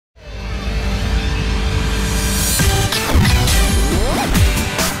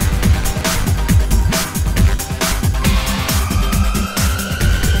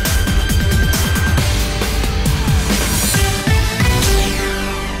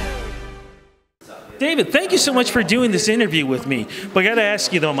David, thank you so much for doing this interview with me. But I got to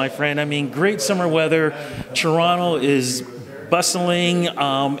ask you though, my friend, I mean, great summer weather. Toronto is bustling,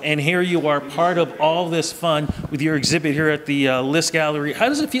 and here you are part of all this fun with your exhibit here at the Liss Gallery. How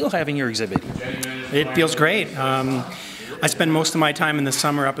does it feel having your exhibit? It feels great. I spend most of my time in the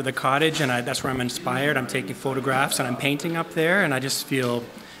summer up at the cottage, and that's where I'm inspired. I'm taking photographs and I'm painting up there, and I just feel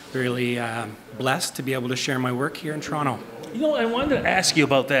really blessed to be able to share my work here in Toronto. You know, I wanted to ask you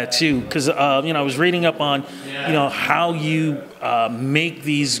about that too, because I was reading up on, how you make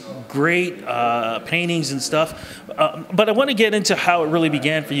these great paintings and stuff. But I want to get into how it really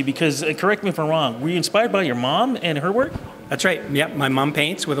began for you, because correct me if I'm wrong. Were you inspired by your mom and her work? That's right. Yep, my mom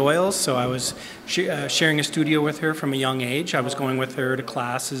paints with oils, so I was sharing a studio with her from a young age. I was going with her to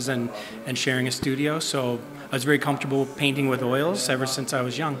classes and sharing a studio, so I was very comfortable painting with oils ever since I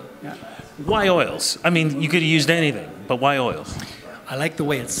was young. Yeah. Why oils? I mean, you could have used anything, but why oils? I like the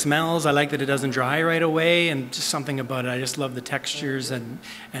way it smells. I like that it doesn't dry right away, and just something about it. I just love the textures. And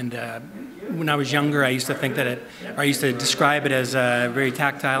when I was younger, I used to think that I used to describe it as very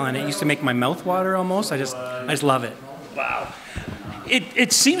tactile, and it used to make my mouth water almost. I just love it. Wow.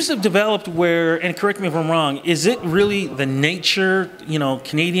 It seems to have developed where, and correct me if I'm wrong, is it really the nature,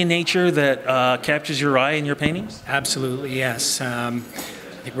 Canadian nature that captures your eye in your paintings? Absolutely, yes.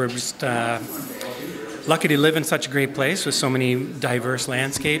 I think we're just lucky to live in such a great place with so many diverse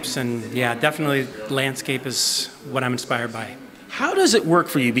landscapes, and yeah, definitely landscape is what I'm inspired by. How does it work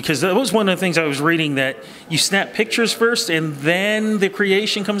for you? Because that was one of the things I was reading, that you snap pictures first and then the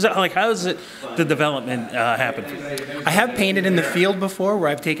creation comes out. Like, how does the development happen for you? I have painted in the field before,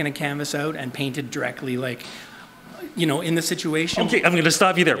 where I've taken a canvas out and painted directly, like, in the situation. Okay, I'm going to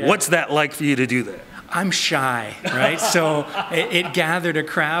stop you there. Yeah. What's that like for you to do that? I'm shy, right? So it gathered a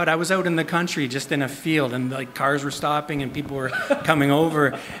crowd. I was out in the country, just in a field, and like cars were stopping and people were coming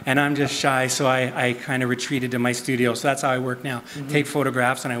over, and I'm just shy, so I kind of retreated to my studio. So that's how I work now. Take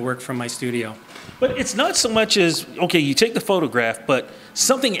photographs and I work from my studio. But it's not so much as, okay, you take the photograph, but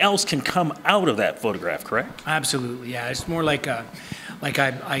something else can come out of that photograph, correct? Absolutely, yeah. It's more like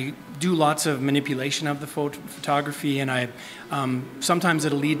I do lots of manipulation of the photography, and sometimes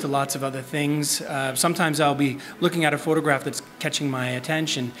it'll lead to lots of other things. Sometimes I'll be looking at a photograph that's catching my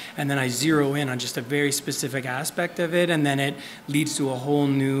attention, and then I zero in on just a very specific aspect of it, and then it leads to a whole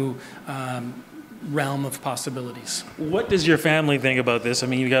new realm of possibilities. What does your family think about this? I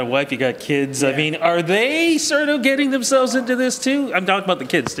mean, you got a wife, you got kids. Yeah. I mean, are they sort of getting themselves into this too? I'm talking about the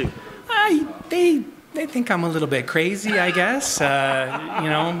kids too. They think I'm a little bit crazy, I guess.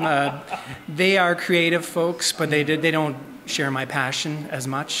 They are creative folks, but they don't share my passion as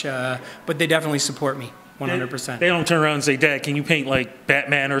much. But they definitely support me, 100%. They don't turn around and say, "Dad, can you paint like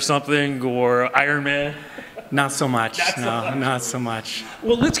Batman or something, or Iron Man?" Not so much. Not so much.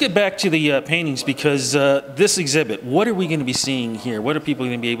 Well, let's get back to the paintings, because this exhibit, what are we going to be seeing here? What are people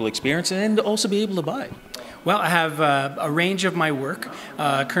going to be able to experience and also be able to buy? Well, I have a range of my work.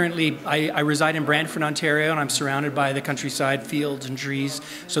 Currently, I reside in Brantford, Ontario, and I'm surrounded by the countryside, fields and trees.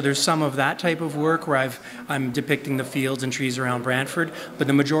 So there's some of that type of work where I'm depicting the fields and trees around Brantford. But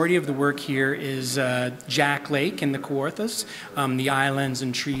the majority of the work here is Jack Lake in the Kawarthas, the islands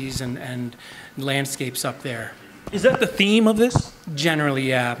and trees and landscapes up there. Is that the theme of this? Generally,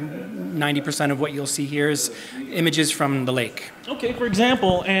 yeah. 90% of what you'll see here is images from the lake. Okay, for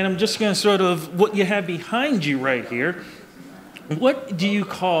example, and I'm just going to sort of, what you have behind you right here, what do you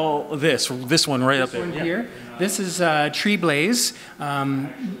call this one right up there? This one here? This is Tree Blaze.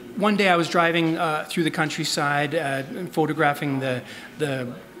 One day I was driving through the countryside, photographing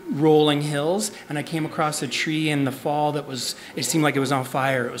the rolling hills, and I came across a tree in the fall it seemed like it was on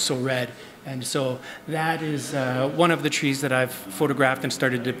fire. It was so red. And so that is one of the trees that I've photographed and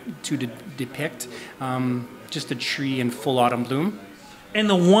started to depict, just a tree in full autumn bloom. And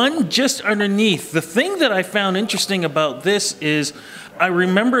the one just underneath, the thing that I found interesting about this is, I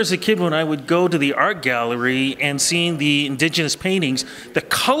remember as a kid when I would go to the art gallery and seeing the Indigenous paintings, the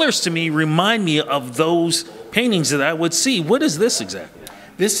colors to me remind me of those paintings that I would see. What is this exactly?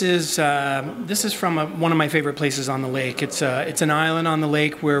 This is from one of my favorite places on the lake. It's an island on the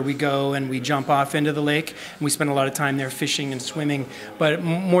lake where we go and we jump off into the lake, and we spend a lot of time there fishing and swimming. But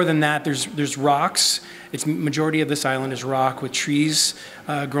more than that, there's rocks. Majority of this island is rock with trees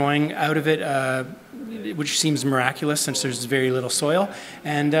growing out of it, which seems miraculous since there's very little soil.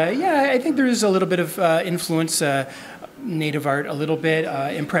 And I think there is a little bit of influence. Native art a little bit,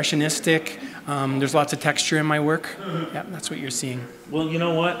 impressionistic. There's lots of texture in my work. Yeah, that's what you're seeing. Well, you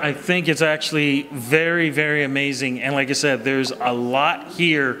know what? I think it's actually very, very amazing. And like I said, there's a lot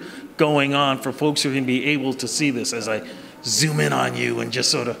here going on for folks who are going to be able to see this as I zoom in on you and just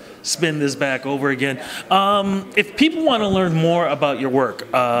sort of spin this back over again. If people want to learn more about your work,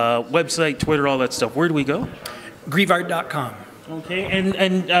 website, Twitter, all that stuff, where do we go? grieveart.com. Okay,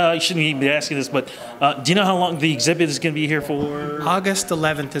 and you shouldn't even be asking this, but do you know how long the exhibit is going to be here for? August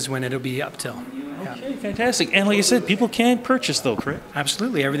 11th is when it'll be up till. Okay, fantastic. And like I said, people can purchase though, correct?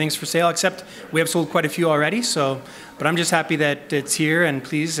 Absolutely. Everything's for sale, except we have sold quite a few already. But I'm just happy that it's here, and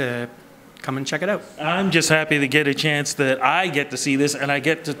please come and check it out. I'm just happy to get a chance that I get to see this and I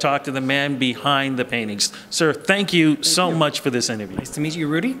get to talk to the man behind the paintings. Sir, thank you so much for this interview. Nice to meet you,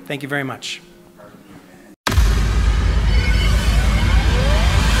 Rudy. Thank you very much.